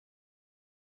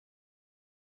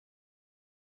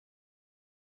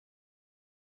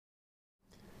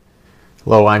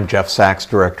Hello, I'm Jeff Sachs,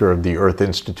 Director of the Earth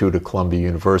Institute at Columbia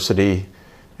University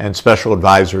and Special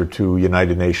Advisor to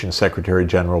United Nations Secretary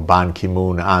General Ban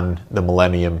Ki-moon on the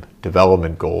Millennium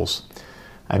Development Goals.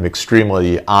 I'm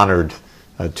extremely honored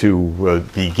to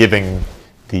be giving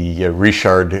the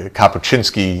Richard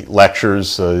Kapuscinski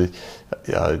Lectures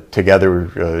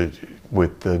together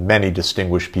with many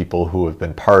distinguished people who have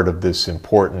been part of this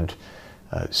important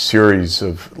series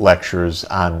of lectures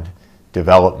on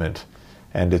development.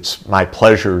 And it's my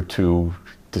pleasure to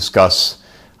discuss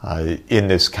in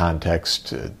this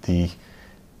context the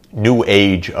new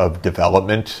age of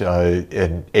development,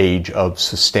 an age of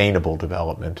sustainable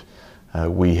development.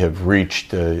 We have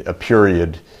reached a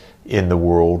period in the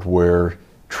world where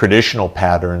traditional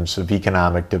patterns of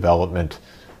economic development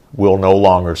will no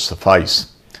longer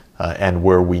suffice, and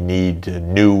where we need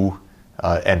new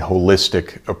and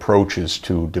holistic approaches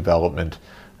to development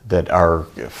that are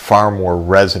far more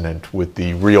resonant with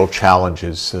the real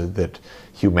challenges that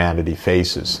humanity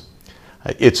faces.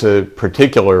 It's a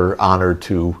particular honor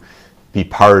to be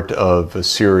part of a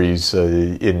series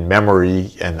in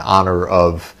memory and honor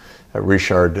of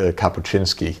Richard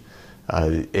Kapuscinski,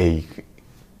 a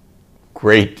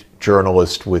great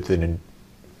journalist with a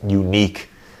unique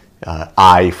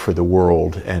eye for the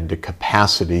world and a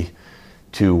capacity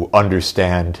to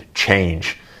understand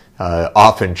change.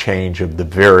 Often change of the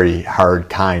very hard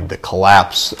kind, the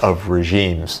collapse of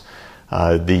regimes,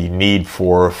 the need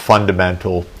for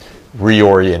fundamental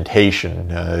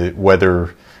reorientation,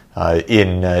 whether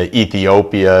in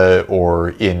Ethiopia or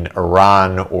in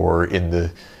Iran or in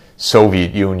the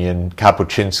Soviet Union.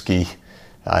 Kapuscinski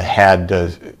had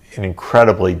an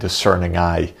incredibly discerning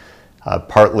eye,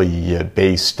 partly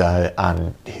based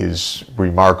on his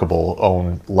remarkable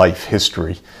own life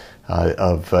history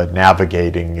of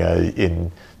navigating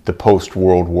in the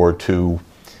post-World War II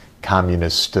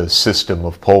communist system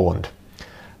of Poland.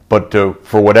 But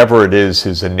for whatever it is,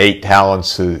 his innate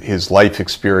talents, his life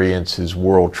experience, his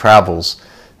world travels,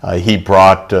 he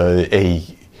brought a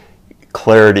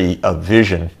clarity of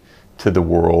vision to the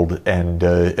world and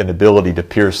an ability to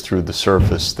pierce through the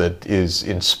surface that is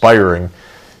inspiring,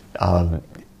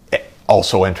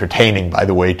 also entertaining, by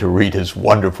the way, to read his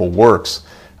wonderful works,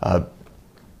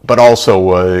 but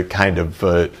also a kind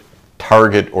of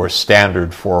target or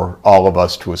standard for all of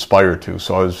us to aspire to.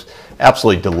 So I was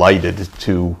absolutely delighted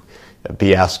to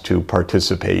be asked to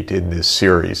participate in this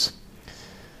series.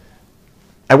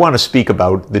 I want to speak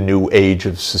about the new age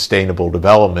of sustainable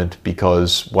development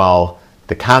because while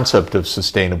the concept of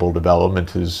sustainable development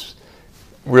has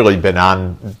really been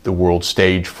on the world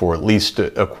stage for at least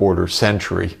a quarter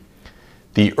century,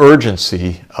 the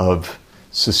urgency of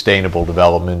sustainable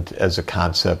development as a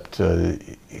concept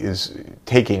is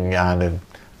taking on an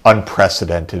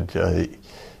unprecedented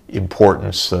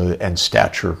importance and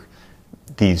stature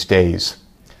these days.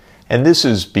 And this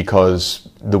is because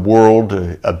the world,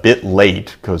 a bit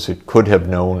late, because it could have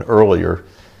known earlier,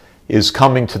 is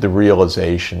coming to the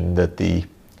realization that the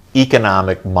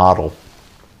economic model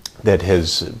that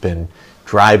has been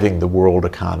driving the world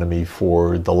economy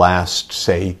for the last,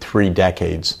 say, 3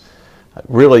 decades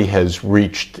really has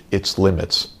reached its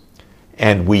limits,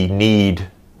 and we need,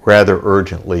 rather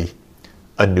urgently,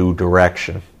 a new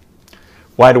direction.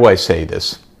 Why do I say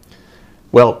this?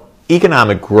 Well,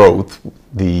 economic growth,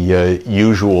 the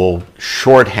usual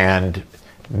shorthand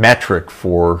metric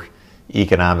for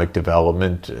economic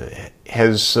development,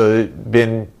 has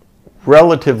been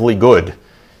relatively good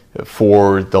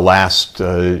for the last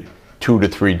 2 to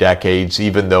 3 decades,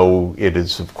 even though it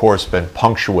has, of course, been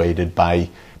punctuated by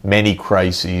many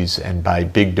crises and by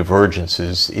big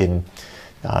divergences in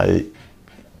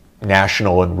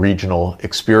national and regional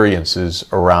experiences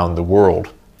around the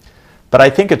world. But I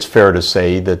think it's fair to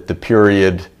say that the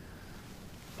period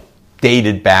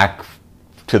dated back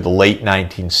to the late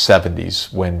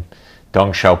 1970s when Deng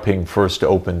Xiaoping first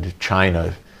opened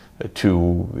China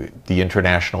to the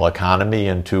international economy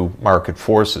and to market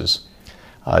forces,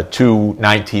 to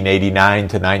 1989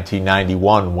 to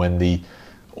 1991 when the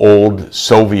old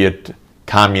Soviet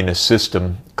communist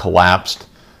system collapsed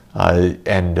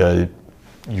and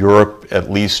Europe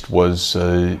at least was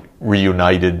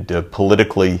reunited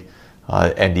politically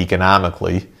and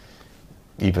economically.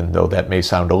 Even though that may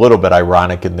sound a little bit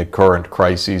ironic in the current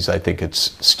crises, I think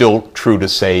it's still true to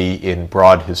say in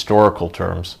broad historical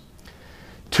terms.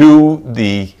 To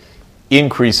the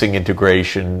increasing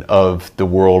integration of the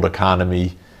world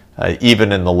economy,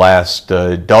 even in the last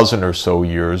dozen or so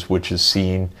years, which has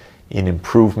seen an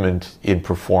improvement in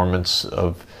performance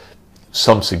of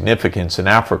some significance in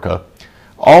Africa.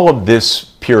 All of this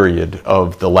period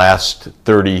of the last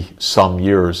 30-some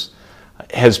years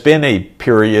has been a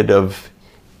period of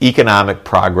economic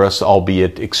progress,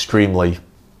 albeit extremely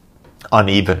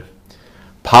uneven.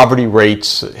 Poverty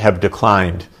rates have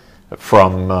declined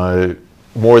from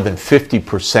more than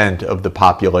 50% of the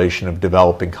population of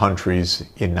developing countries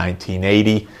in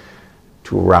 1980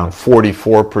 to around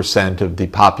 44% of the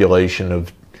population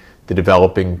of the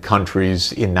developing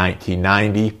countries in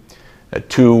 1990,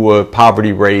 to a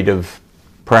poverty rate of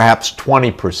perhaps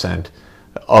 20%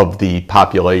 of the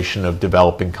population of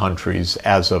developing countries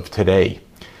as of today.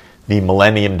 The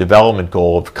Millennium Development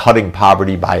Goal of cutting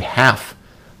poverty by half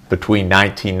between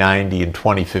 1990 and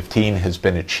 2015 has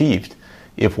been achieved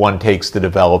if one takes the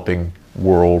developing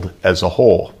world as a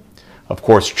whole. Of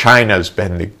course, China has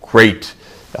been the great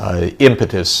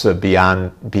impetus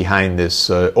behind this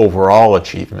overall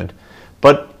achievement,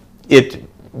 but it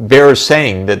bears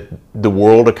saying that the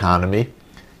world economy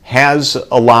has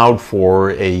allowed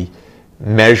for a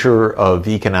measure of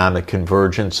economic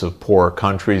convergence of poorer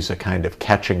countries, a kind of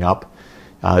catching up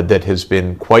that has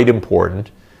been quite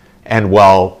important. And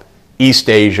while East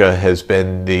Asia has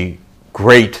been the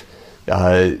great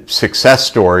success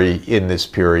story in this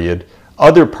period,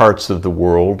 other parts of the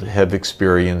world have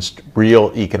experienced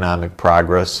real economic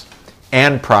progress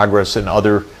and progress in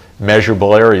other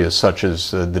measurable areas, such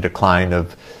as the decline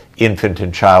of infant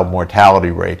and child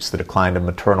mortality rates, the decline of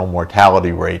maternal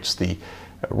mortality rates, the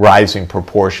rising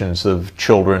proportions of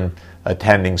children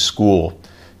attending school,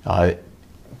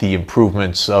 the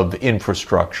improvements of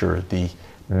infrastructure, the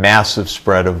massive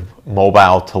spread of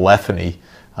mobile telephony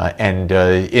and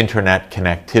internet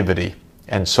connectivity,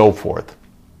 and so forth.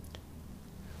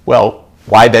 Well,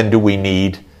 why then do we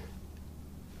need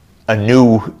a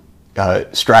new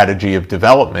strategy of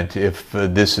development if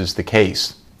this is the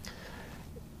case?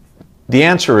 The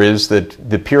answer is that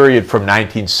the period from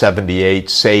 1978,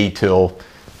 say, till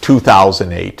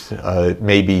 2008,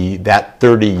 maybe that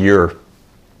 30-year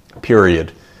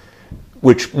period,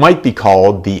 which might be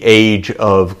called the age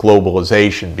of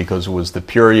globalization, because it was the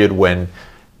period when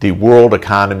the world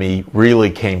economy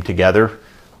really came together,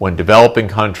 when developing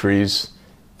countries,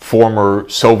 former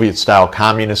Soviet-style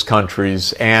communist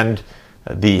countries, and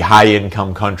the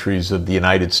high-income countries of the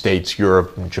United States,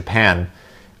 Europe, and Japan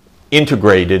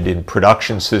integrated in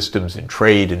production systems, in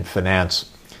trade, and finance.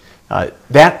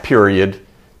 That period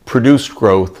produced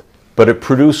growth, but it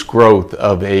produced growth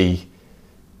of a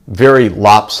very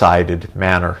lopsided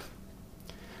manner.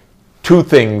 Two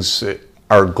things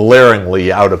are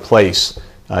glaringly out of place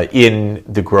in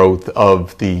the growth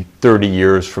of the 30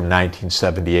 years from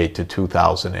 1978 to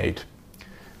 2008.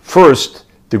 First,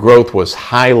 the growth was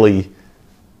highly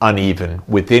uneven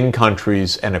within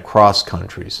countries and across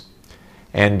countries.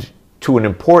 And to an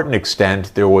important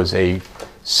extent, there was a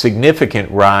significant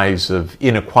rise of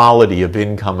inequality of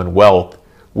income and wealth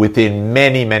within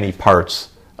many, many parts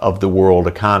of the world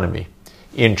economy.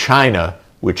 In China,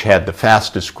 which had the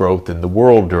fastest growth in the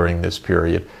world during this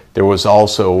period, there was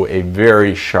also a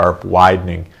very sharp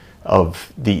widening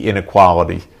of the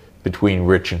inequality between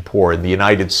rich and poor. In the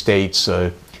United States,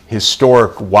 a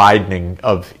historic widening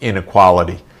of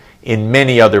inequality. In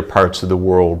many other parts of the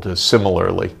world,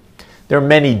 similarly. There are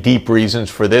many deep reasons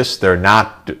for this. They're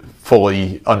not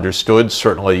fully understood,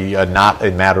 certainly not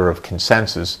a matter of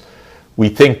consensus. We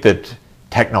think that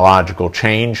technological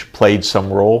change played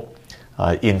some role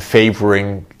in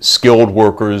favoring skilled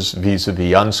workers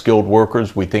vis-a-vis unskilled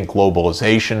workers. We think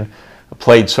globalization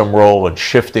played some role in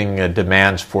shifting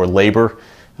demands for labor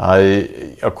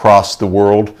across the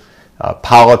world.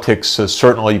 Politics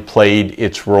certainly played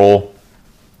its role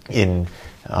in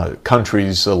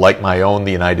countries like my own,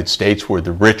 the United States, where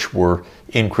the rich were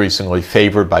increasingly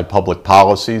favored by public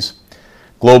policies.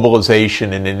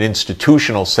 Globalization in an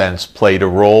institutional sense played a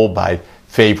role by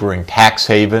favoring tax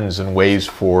havens and ways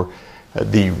for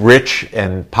the rich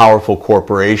and powerful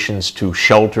corporations to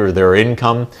shelter their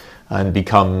income and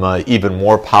become even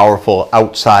more powerful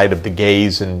outside of the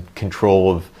gaze and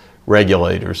control of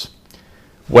regulators.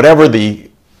 Whatever the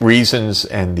reasons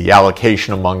and the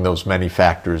allocation among those many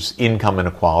factors, income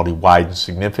inequality widened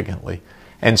significantly.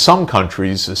 And some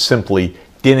countries simply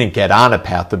didn't get on a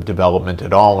path of development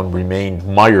at all and remained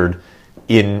mired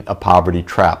in a poverty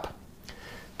trap.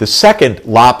 The second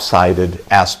lopsided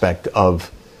aspect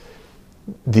of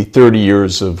the 30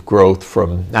 years of growth from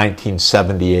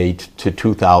 1978 to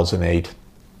 2008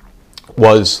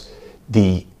 was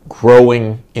the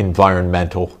growing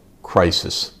environmental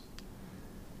crisis.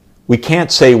 We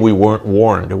can't say we weren't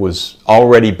warned. It was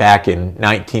already back in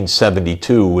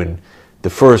 1972 in the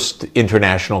first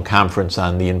International Conference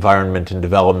on the Environment and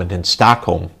Development in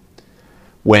Stockholm,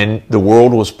 when the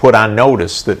world was put on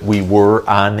notice that we were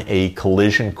on a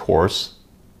collision course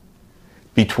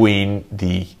between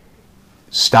the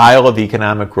style of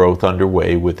economic growth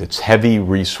underway with its heavy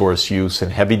resource use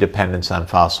and heavy dependence on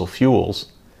fossil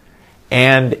fuels,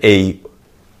 and a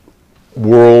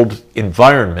world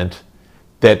environment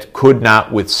that could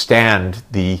not withstand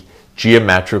the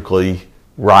geometrically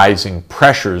rising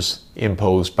pressures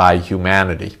imposed by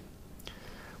humanity.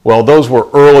 Well, those were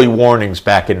early warnings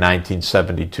back in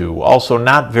 1972, also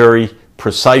not very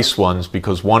precise ones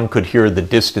because one could hear the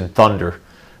distant thunder,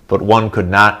 but one could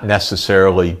not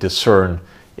necessarily discern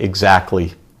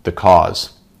exactly the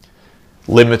cause.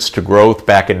 Limits to Growth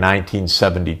back in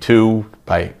 1972,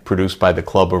 produced by the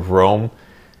Club of Rome,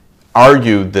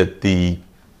 argued that the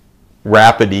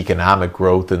rapid economic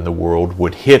growth in the world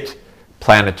would hit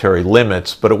planetary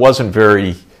limits, but it wasn't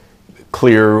very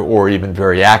clear or even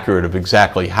very accurate of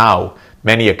exactly how.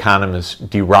 Many economists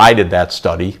derided that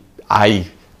study. I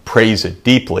praise it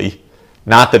deeply.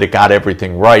 Not that it got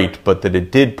everything right, but that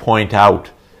it did point out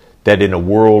that in a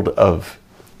world of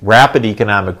rapid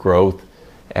economic growth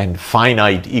and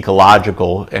finite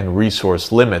ecological and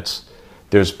resource limits,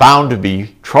 there's bound to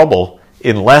be trouble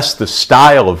unless the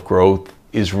style of growth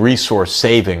is resource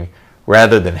saving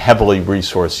rather than heavily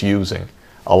resource using.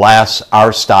 Alas,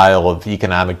 our style of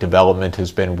economic development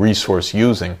has been resource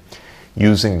using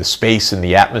the space in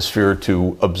the atmosphere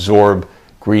to absorb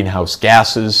greenhouse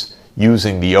gases,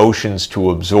 using the oceans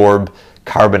to absorb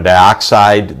carbon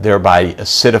dioxide, thereby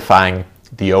acidifying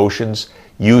the oceans,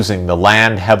 using the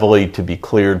land heavily to be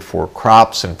cleared for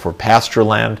crops and for pasture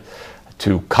land,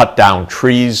 to cut down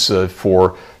trees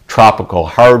for tropical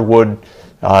hardwood,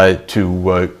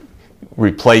 to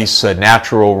replace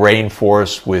natural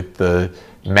rainforests with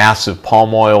massive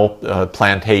palm oil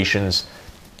plantations,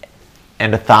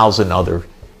 and 1,000 other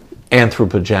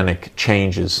anthropogenic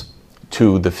changes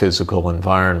to the physical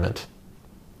environment.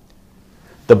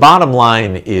 The bottom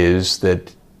line is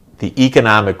that the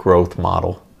economic growth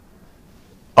model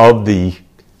of the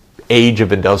age of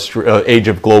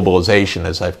globalization,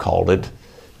 as I've called it,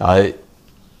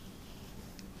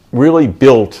 really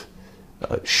built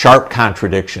sharp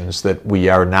contradictions that we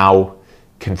are now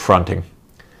confronting.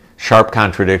 Sharp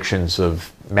contradictions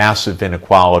of massive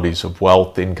inequalities of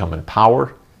wealth, income, and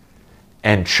power,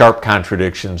 and sharp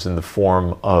contradictions in the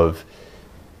form of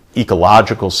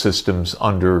ecological systems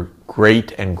under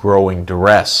great and growing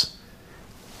duress,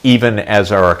 even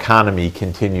as our economy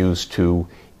continues to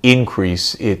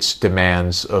increase its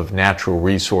demands of natural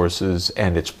resources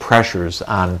and its pressures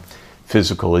on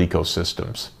physical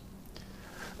ecosystems.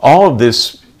 All of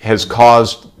this has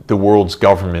caused the world's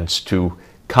governments to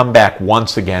come back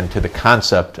once again to the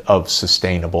concept of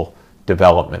sustainable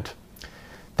development.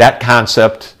 That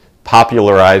concept,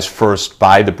 popularized first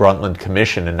by the Brundtland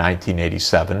Commission in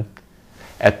 1987,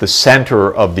 at the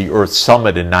center of the Earth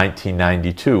Summit in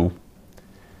 1992,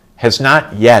 has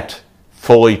not yet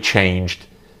fully changed,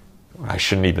 I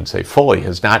shouldn't even say fully,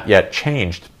 has not yet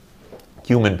changed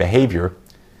human behavior,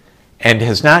 and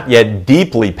has not yet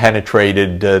deeply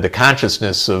penetrated the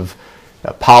consciousness of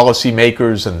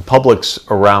policymakers and publics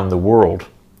around the world.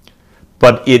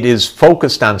 But it is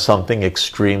focused on something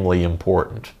extremely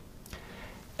important.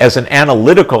 As an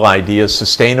analytical idea,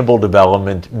 sustainable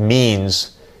development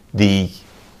means the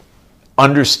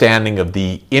understanding of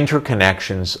the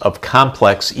interconnections of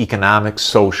complex economic,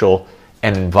 social,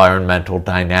 and environmental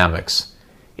dynamics.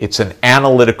 It's an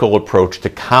analytical approach to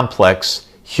complex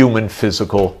human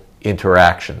physical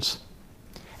interactions.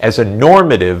 As a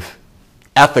normative,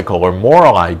 ethical, or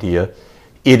moral idea,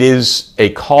 it is a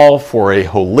call for a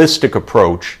holistic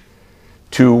approach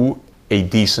to a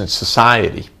decent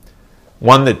society,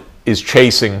 one that is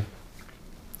chasing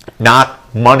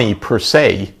not money per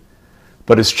se,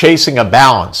 but is chasing a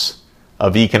balance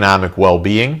of economic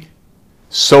well-being,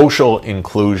 social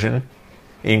inclusion,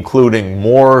 including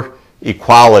more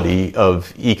equality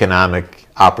of economic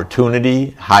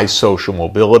opportunity, high social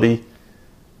mobility,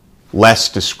 less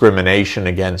discrimination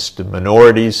against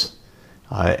minorities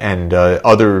and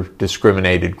other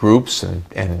discriminated groups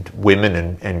and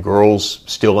women and girls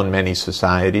still in many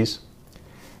societies,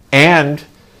 and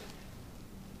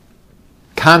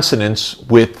consonance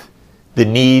with the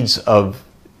needs of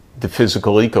the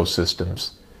physical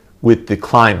ecosystems, with the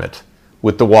climate,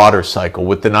 with the water cycle,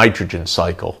 with the nitrogen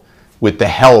cycle, with the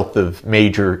health of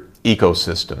major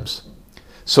ecosystems.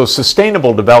 So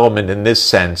sustainable development in this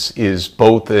sense is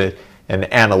both an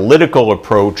analytical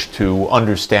approach to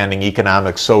understanding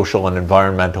economic, social, and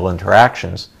environmental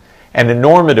interactions, and a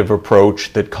normative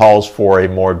approach that calls for a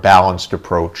more balanced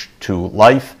approach to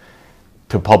life,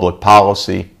 to public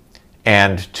policy,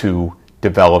 and to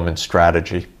development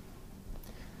strategy.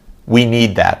 We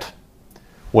need that.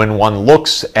 When one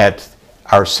looks at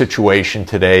our situation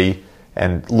today,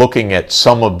 and looking at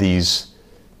some of these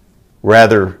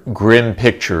rather grim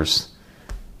pictures.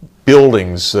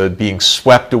 Buildings being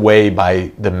swept away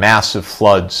by the massive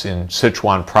floods in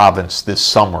Sichuan province this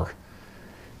summer.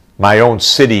 My own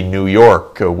city, New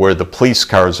York, where the police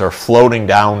cars are floating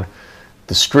down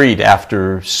the street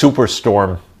after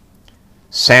Superstorm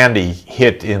Sandy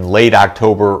hit in late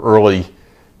October, early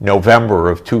November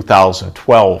of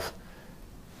 2012,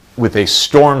 with a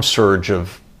storm surge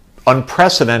of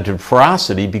unprecedented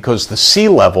ferocity because the sea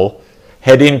level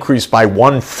had increased by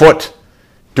 1 foot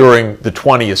during the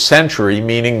 20th century,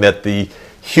 meaning that the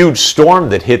huge storm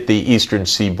that hit the eastern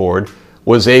seaboard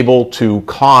was able to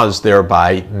cause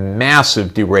thereby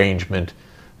massive derangement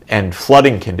and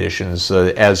flooding conditions,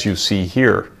 as you see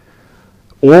here.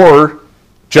 Or,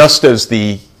 just as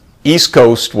the East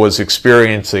Coast was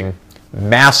experiencing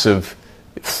massive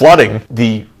flooding,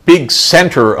 the big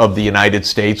center of the United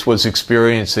States was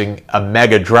experiencing a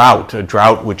mega drought, a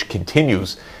drought which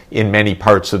continues in many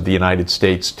parts of the United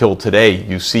States till today.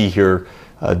 You see here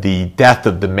the death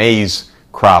of the maize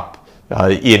crop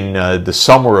in the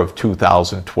summer of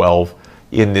 2012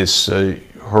 in this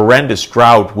horrendous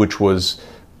drought, which was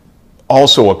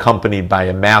also accompanied by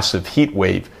a massive heat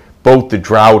wave, both the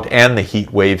drought and the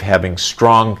heat wave having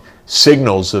strong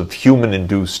signals of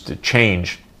human-induced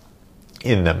change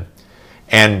in them.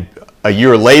 And a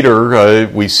year later,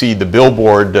 we see the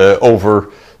billboard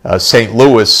over St.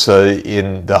 Louis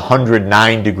in the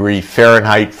 109 degree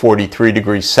Fahrenheit, 43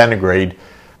 degrees centigrade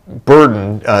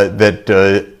burden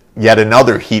that yet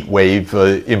another heat wave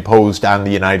imposed on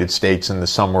the United States in the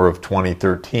summer of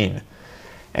 2013.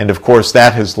 And of course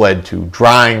that has led to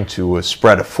drying, to a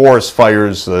spread of forest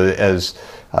fires as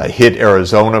hit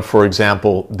Arizona, for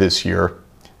example, this year.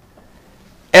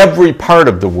 Every part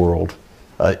of the world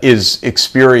is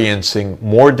experiencing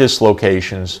more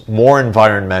dislocations, more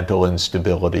environmental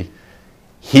instability,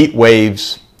 heat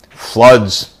waves,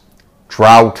 floods,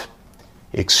 drought,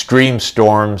 extreme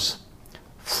storms,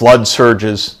 flood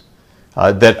surges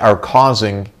that are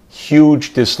causing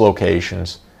huge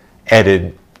dislocations at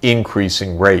an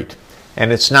increasing rate.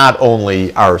 And it's not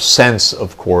only our sense,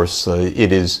 of course,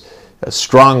 it is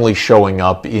strongly showing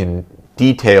up in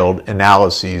detailed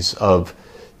analyses of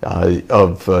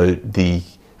the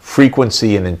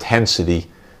frequency and intensity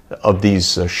of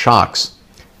these shocks.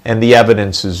 And the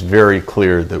evidence is very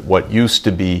clear that what used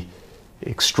to be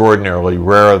extraordinarily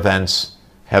rare events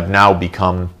have now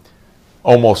become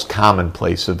almost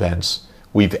commonplace events.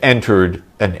 We've entered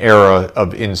an era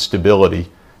of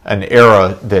instability, an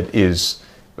era that is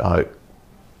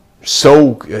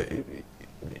so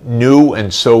new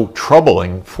and so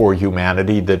troubling for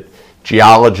humanity that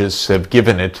geologists have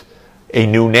given it a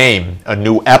new name, a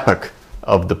new epoch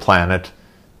of the planet.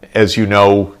 As you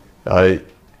know, the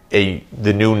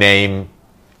new name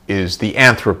is the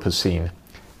Anthropocene,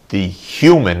 the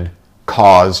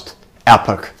human-caused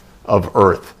epoch of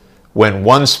Earth, when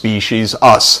one species,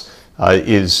 us,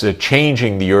 is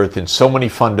changing the Earth in so many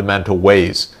fundamental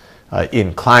ways,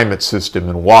 in climate system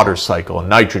and water cycle and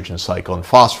nitrogen cycle and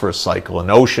phosphorus cycle and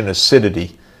ocean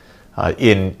acidity,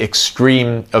 in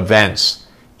extreme events,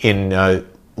 in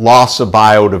loss of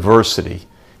biodiversity,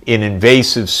 in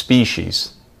invasive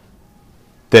species,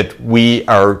 that we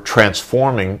are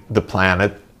transforming the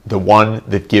planet, the one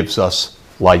that gives us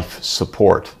life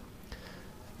support.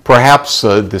 Perhaps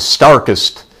the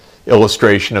starkest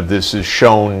illustration of this is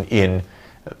shown in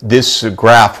this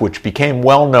graph, which became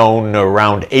well known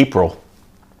around April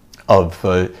of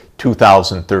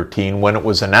 2013, when it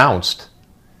was announced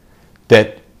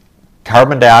that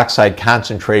carbon dioxide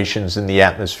concentrations in the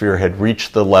atmosphere had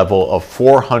reached the level of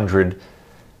 400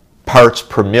 parts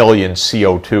per million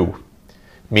CO2,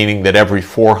 meaning that every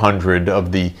 400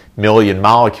 of the million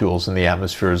molecules in the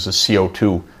atmosphere is a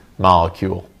CO2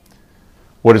 molecule.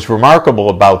 What is remarkable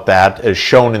about that, as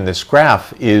shown in this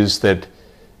graph, is that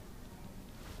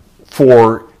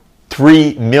for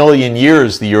 3 million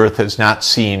years the Earth has not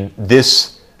seen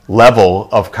this level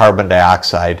of carbon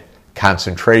dioxide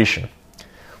concentration.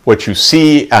 What you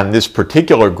see on this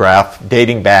particular graph,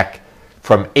 dating back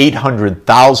from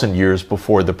 800,000 years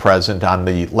before the present on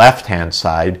the left-hand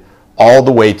side, all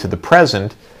the way to the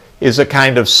present, is a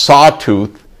kind of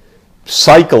sawtooth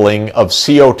cycling of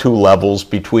CO2 levels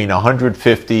between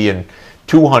 150 and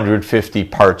 250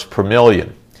 parts per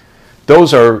million.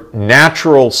 Those are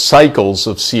natural cycles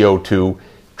of CO2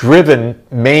 driven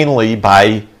mainly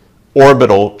by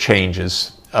orbital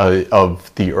changes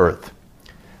of the Earth.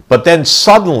 But then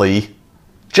suddenly,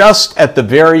 just at the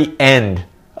very end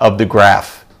of the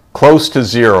graph, close to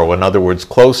zero, in other words,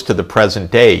 close to the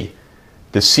present day,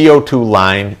 the CO2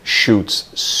 line shoots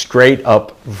straight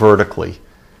up vertically.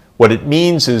 What it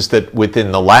means is that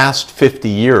within the last 50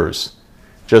 years,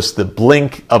 just the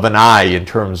blink of an eye in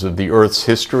terms of the Earth's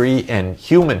history and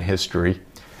human history,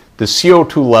 the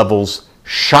CO2 levels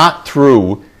shot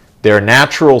through their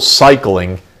natural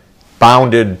cycling,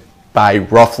 bounded by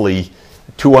roughly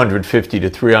 250 to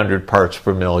 300 parts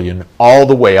per million, all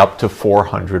the way up to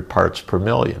 400 parts per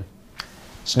million.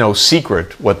 It's no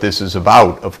secret what this is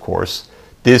about, of course.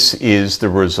 This is the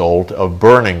result of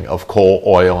burning of coal,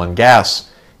 oil, and gas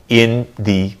in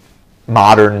the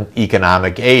modern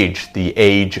economic age, the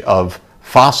age of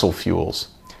fossil fuels.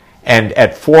 And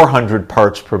at 400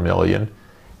 parts per million,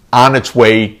 on its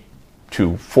way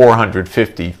to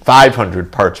 450,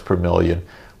 500 parts per million,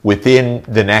 within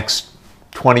the next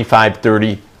 25,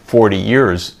 30, 40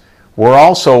 years, we're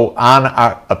also on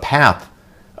a path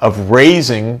of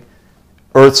raising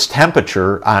Earth's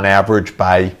temperature on average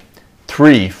by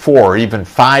 3, 4, even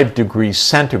 5 degrees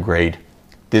centigrade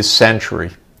this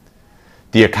century.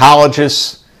 The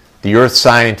ecologists, the earth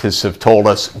scientists have told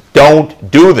us,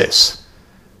 don't do this.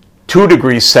 2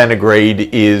 degrees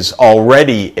centigrade is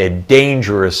already a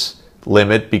dangerous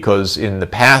limit, because in the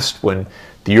past, when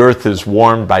the earth is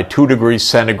warmed by 2 degrees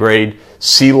centigrade,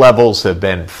 sea levels have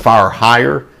been far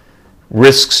higher.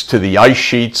 Risks to the ice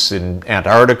sheets in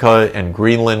Antarctica and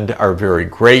Greenland are very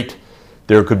great.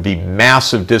 There could be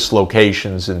massive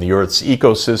dislocations in the Earth's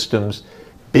ecosystems,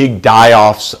 big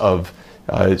die-offs of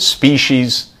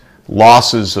species,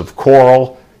 losses of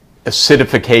coral,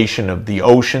 acidification of the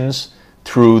oceans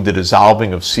through the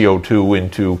dissolving of CO2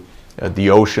 into the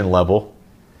ocean level.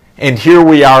 And here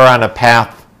we are on a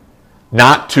path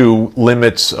not to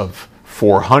limits of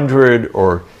 400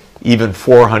 or even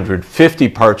 450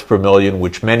 parts per million,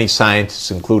 which many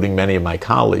scientists, including many of my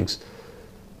colleagues,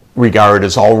 regard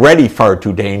as already far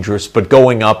too dangerous, but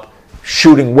going up,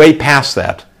 shooting way past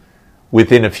that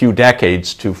within a few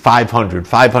decades to 500,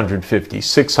 550,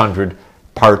 600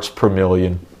 parts per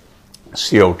million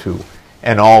CO2,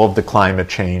 and all of the climate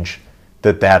change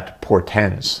that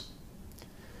portends.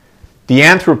 The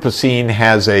Anthropocene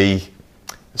has a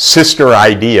sister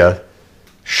idea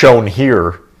shown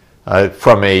here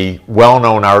from a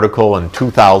well-known article in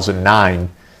 2009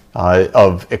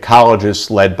 of ecologists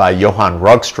led by Johan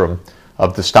Rugström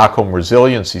of the Stockholm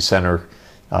Resiliency Center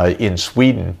in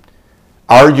Sweden,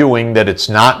 arguing that it's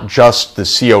not just the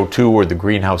CO2 or the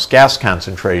greenhouse gas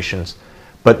concentrations,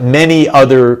 but many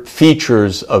other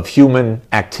features of human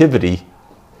activity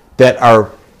that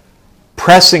are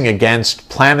pressing against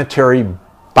planetary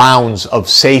bounds of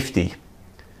safety.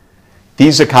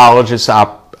 These ecologists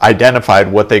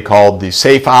identified what they called the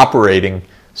safe operating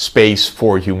space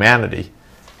for humanity,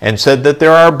 and said that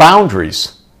there are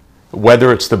boundaries,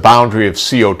 whether it's the boundary of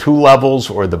CO2 levels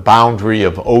or the boundary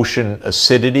of ocean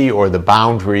acidity or the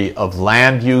boundary of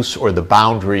land use or the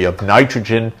boundary of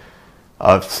nitrogen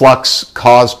flux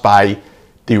caused by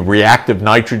the reactive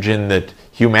nitrogen that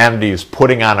humanity is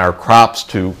putting on our crops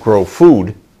to grow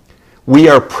food. We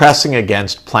are pressing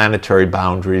against planetary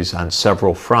boundaries on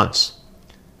several fronts.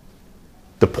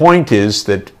 The point is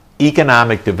that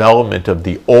economic development of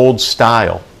the old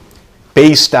style,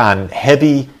 based on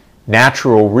heavy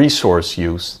natural resource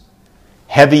use,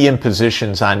 heavy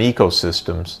impositions on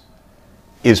ecosystems,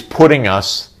 is putting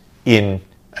us in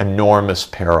enormous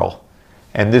peril.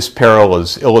 And this peril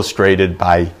is illustrated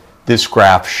by this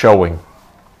graph showing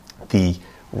the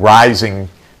rising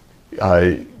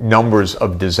numbers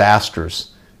of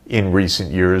disasters in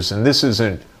recent years. And this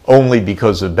isn't only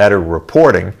because of better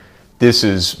reporting. This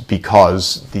is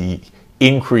because the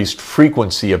increased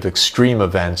frequency of extreme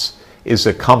events is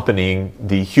accompanying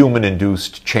the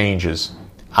human-induced changes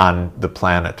on the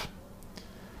planet.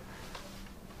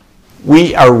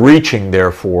 We are reaching,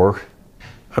 therefore,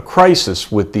 a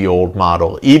crisis with the old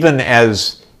model, even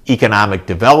as economic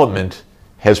development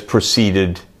has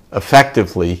proceeded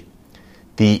effectively.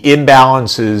 The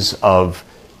imbalances of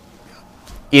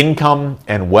income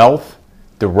and wealth,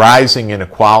 the rising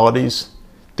inequalities,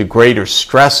 the greater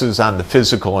stresses on the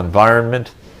physical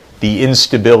environment, the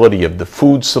instability of the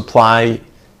food supply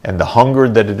and the hunger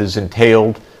that it has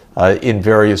entailed in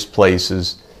various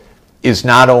places is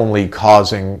not only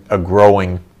causing a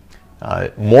growing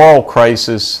moral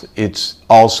crisis, it's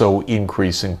also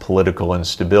increasing political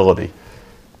instability.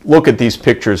 Look at these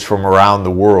pictures from around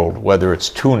the world, whether it's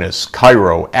Tunis,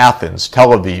 Cairo, Athens, Tel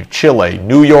Aviv, Chile,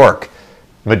 New York,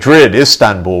 Madrid,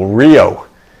 Istanbul, Rio.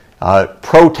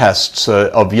 Protests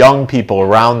of young people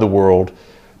around the world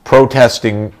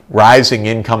protesting rising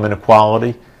income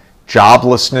inequality,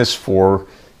 joblessness for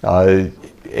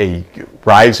a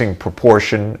rising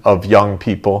proportion of young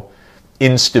people,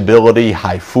 instability,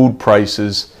 high food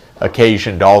prices,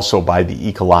 occasioned also by the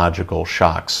ecological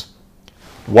shocks.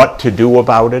 what to do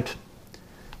about it.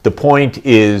 The point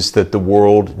is that the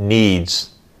world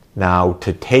needs now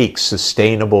to take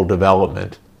sustainable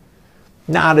development,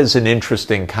 not as an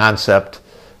interesting concept,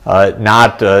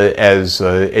 not as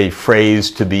a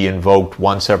phrase to be invoked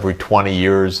once every 20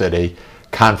 years at a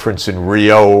conference in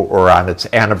Rio or on its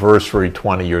anniversary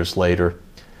 20 years later,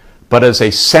 but as a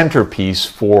centerpiece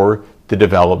for the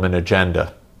development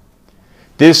agenda.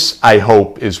 This, I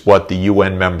hope, is what the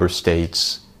UN member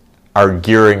states are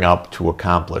gearing up to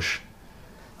accomplish.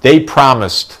 They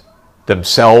promised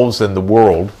themselves and the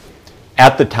world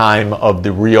at the time of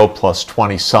the Rio Plus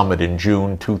 20 summit in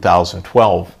June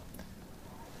 2012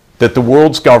 that the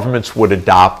world's governments would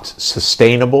adopt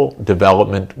sustainable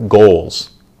development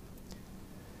goals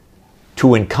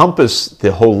to encompass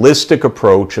the holistic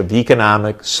approach of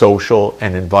economic, social,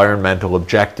 and environmental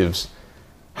objectives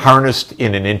harnessed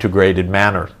in an integrated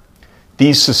manner.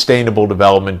 These sustainable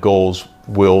development goals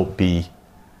will be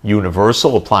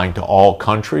universal, applying to all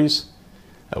countries,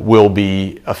 will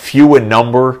be a few in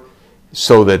number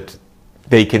so that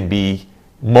they can be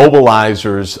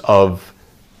mobilizers of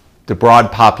the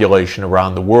broad population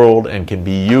around the world and can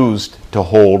be used to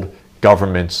hold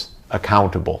governments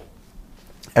accountable.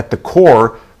 At the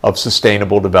core of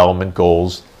sustainable development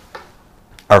goals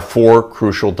are four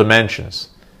crucial dimensions.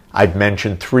 I've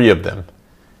mentioned three of them: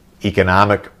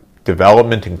 economic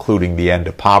development, including the end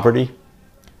of poverty;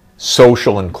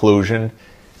 social inclusion,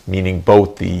 meaning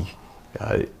both the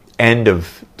end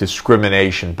of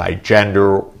discrimination by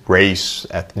gender, race,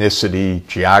 ethnicity,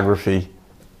 geography,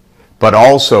 but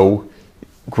also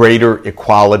greater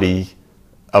equality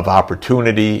of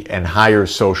opportunity and higher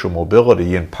social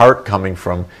mobility, in part coming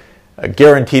from a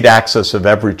guaranteed access of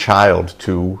every child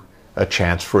to a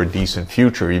chance for a decent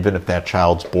future, even if that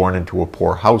child's born into a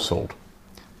poor household.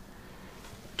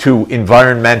 To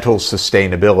environmental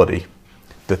sustainability,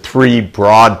 the three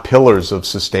broad pillars of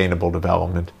sustainable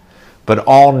development, but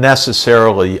all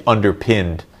necessarily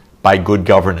underpinned by good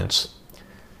governance,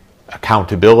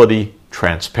 accountability,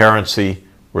 transparency,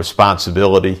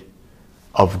 responsibility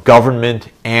of government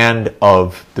and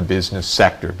of the business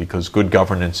sector, because good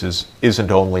governance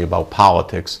isn't only about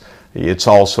politics, it's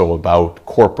also about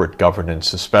corporate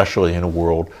governance, especially in a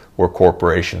world where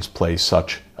corporations play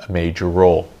such a major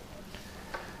role.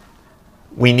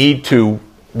 We need to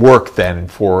work then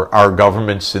for our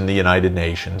governments in the United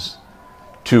Nations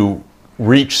to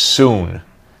reach soon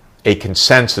a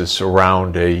consensus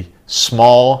around a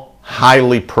small,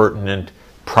 highly pertinent,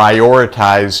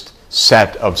 prioritized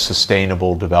set of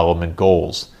sustainable development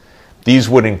goals. These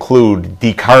would include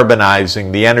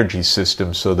decarbonizing the energy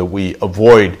system so that we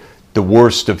avoid the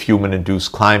worst of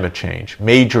human-induced climate change,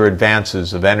 major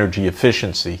advances of energy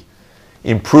efficiency,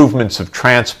 improvements of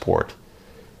transport,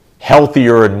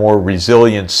 healthier and more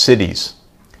resilient cities,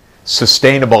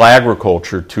 sustainable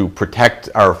agriculture to protect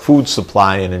our food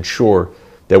supply and ensure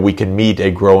that we can meet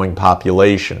a growing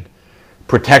population,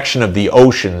 protection of the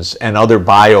oceans and other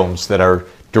biomes that are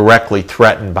directly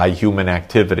threatened by human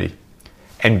activity,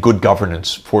 and good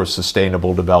governance for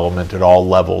sustainable development at all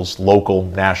levels, local,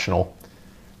 national,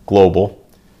 global,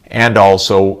 and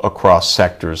also across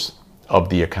sectors of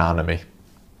the economy.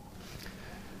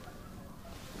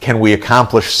 Can we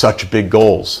accomplish such big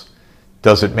goals?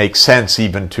 Does it make sense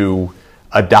even to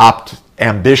adopt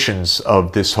ambitions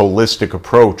of this holistic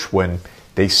approach when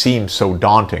they seem so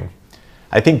daunting?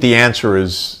 I think the answer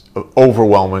is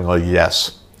overwhelmingly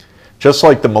yes. Just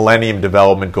like the Millennium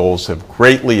Development Goals have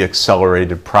greatly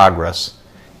accelerated progress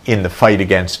in the fight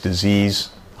against disease,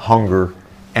 hunger,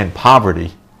 and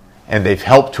poverty, and they've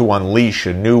helped to unleash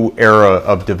a new era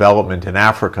of development in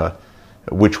Africa,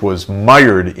 which was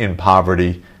mired in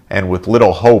poverty and with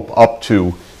little hope up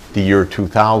to the year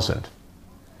 2000.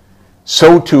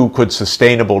 So too could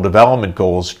Sustainable Development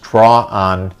Goals draw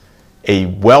on a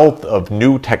wealth of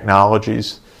new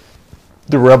technologies,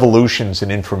 the revolutions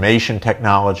in information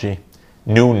technology,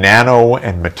 new nano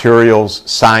and materials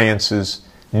sciences,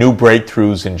 new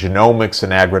breakthroughs in genomics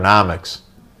and agronomics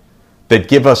that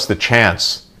give us the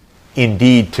chance,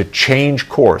 indeed, to change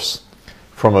course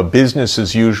from a business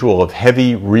as usual of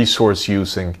heavy resource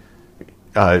using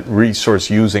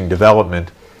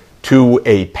development to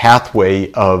a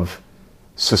pathway of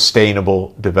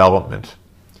sustainable development.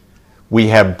 We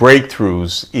have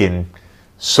breakthroughs in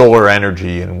solar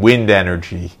energy and wind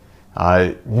energy,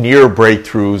 near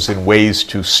breakthroughs in ways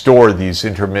to store these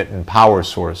intermittent power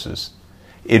sources.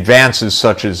 Advances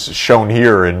such as shown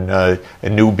here in a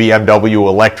new BMW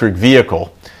electric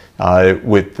vehicle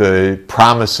with the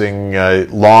promising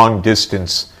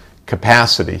long-distance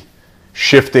capacity.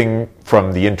 Shifting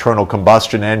from the internal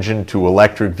combustion engine to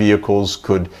electric vehicles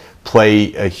could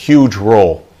play a huge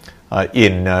role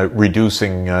in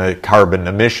reducing carbon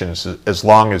emissions, as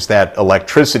long as that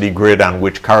electricity grid on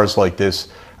which cars like this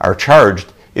are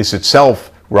charged is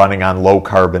itself running on low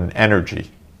carbon energy.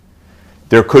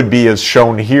 There could be, as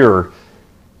shown here,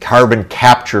 carbon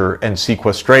capture and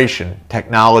sequestration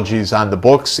technologies on the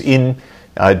books in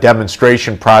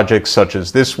demonstration projects such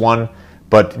as this one,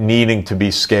 but needing to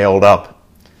be scaled up.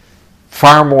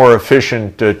 Far more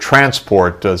efficient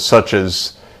transport, such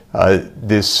as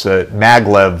this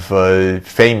maglev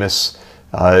famous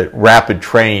rapid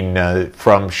train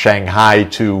from Shanghai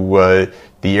to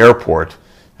the airport,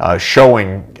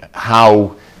 showing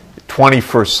how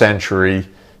 21st century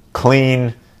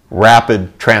clean,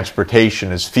 rapid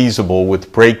transportation is feasible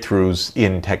with breakthroughs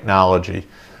in technology.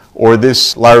 Or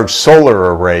this large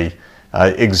solar array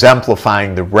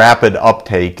exemplifying the rapid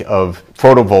uptake of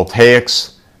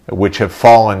photovoltaics, which have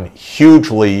fallen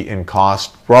hugely in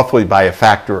cost, roughly by a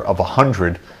factor of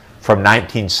 100 from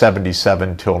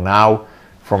 1977 till now,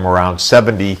 from around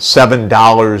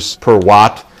 $77 per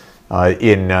watt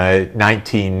in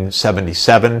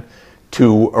 1977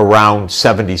 to around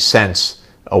 70 cents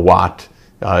a watt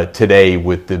today,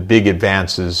 with the big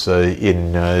advances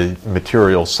in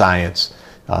material science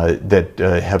that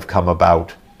have come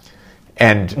about,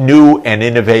 and new and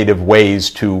innovative ways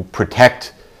to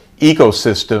protect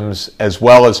ecosystems as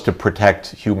well as to protect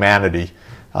humanity.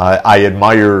 I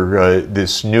admire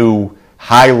this new,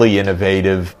 highly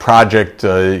innovative project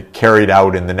carried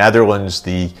out in the Netherlands,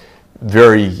 the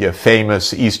very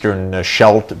famous Eastern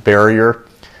Scheldt Barrier,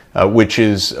 which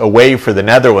is a way for the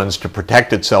Netherlands to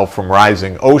protect itself from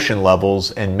rising ocean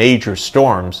levels and major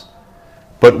storms,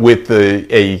 but with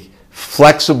a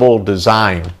flexible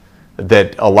design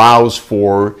that allows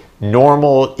for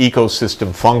normal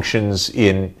ecosystem functions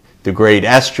in the great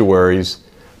estuaries,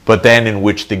 but then in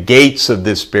which the gates of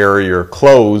this barrier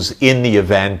close in the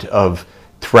event of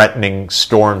threatening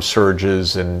storm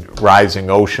surges and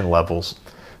rising ocean levels.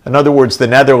 In other words, the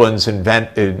Netherlands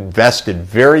invested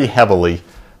very heavily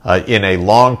in a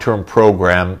long-term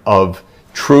program of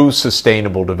true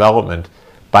sustainable development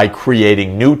by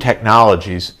creating new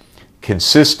technologies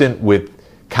consistent with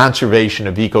conservation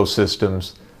of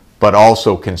ecosystems, but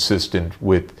also consistent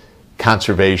with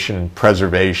conservation,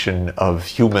 preservation of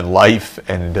human life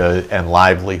and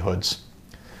livelihoods.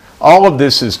 All of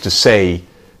this is to say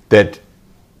that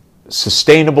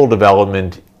sustainable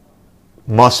development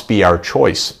must be our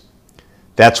choice.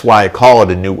 That's why I call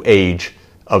it a new age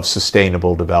of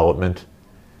sustainable development.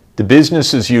 The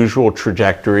business as usual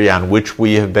trajectory on which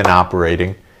we have been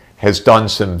operating has done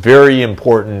some very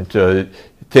important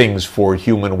things for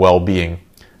human well-being,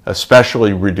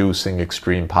 especially reducing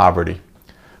extreme poverty.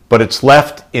 But it's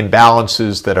left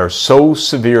imbalances that are so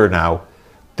severe now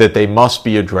that they must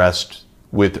be addressed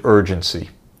with urgency.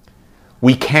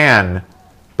 We can,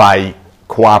 by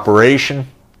cooperation,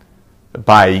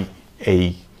 by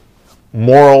a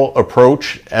moral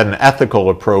approach, an ethical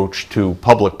approach to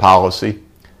public policy,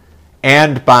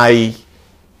 and by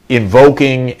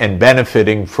invoking and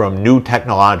benefiting from new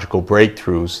technological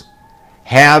breakthroughs,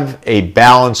 have a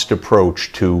balanced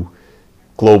approach to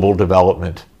global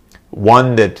development,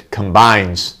 one that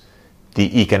combines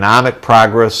the economic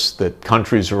progress that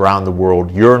countries around the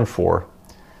world yearn for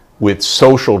with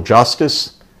social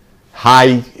justice,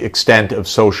 high extent of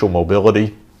social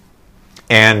mobility,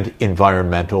 and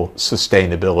environmental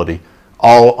sustainability,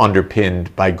 all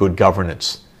underpinned by good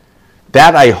governance.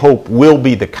 That, I hope, will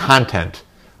be the content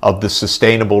of the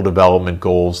Sustainable Development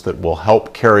Goals that will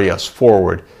help carry us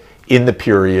forward in the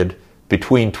period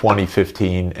between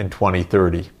 2015 and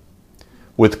 2030.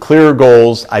 With clear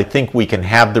goals, I think we can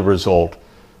have the result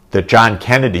that John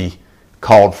Kennedy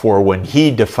called for when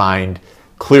he defined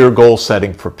clear goal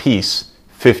setting for peace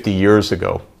 50 years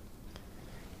ago.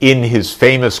 In his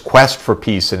famous quest for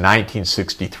peace in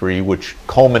 1963, which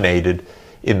culminated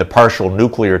in the Partial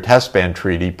Nuclear Test Ban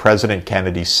Treaty, President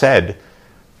Kennedy said,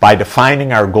 by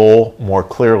defining our goal more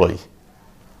clearly,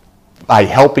 by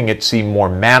helping it seem more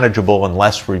manageable and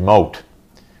less remote,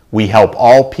 we help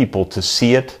all people to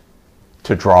see it,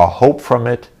 to draw hope from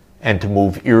it, and to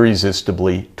move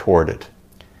irresistibly toward it.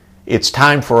 It's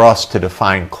time for us to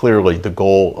define clearly the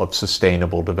goal of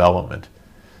sustainable development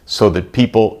so that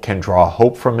people can draw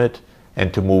hope from it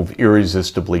and to move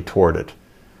irresistibly toward it.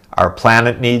 Our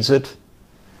planet needs it.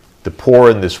 The poor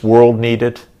in this world need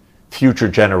it. Future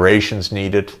generations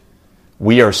need it.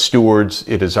 We are stewards.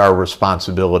 It is our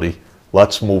responsibility.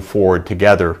 Let's move forward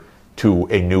together to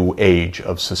a new age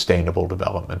of sustainable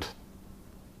development.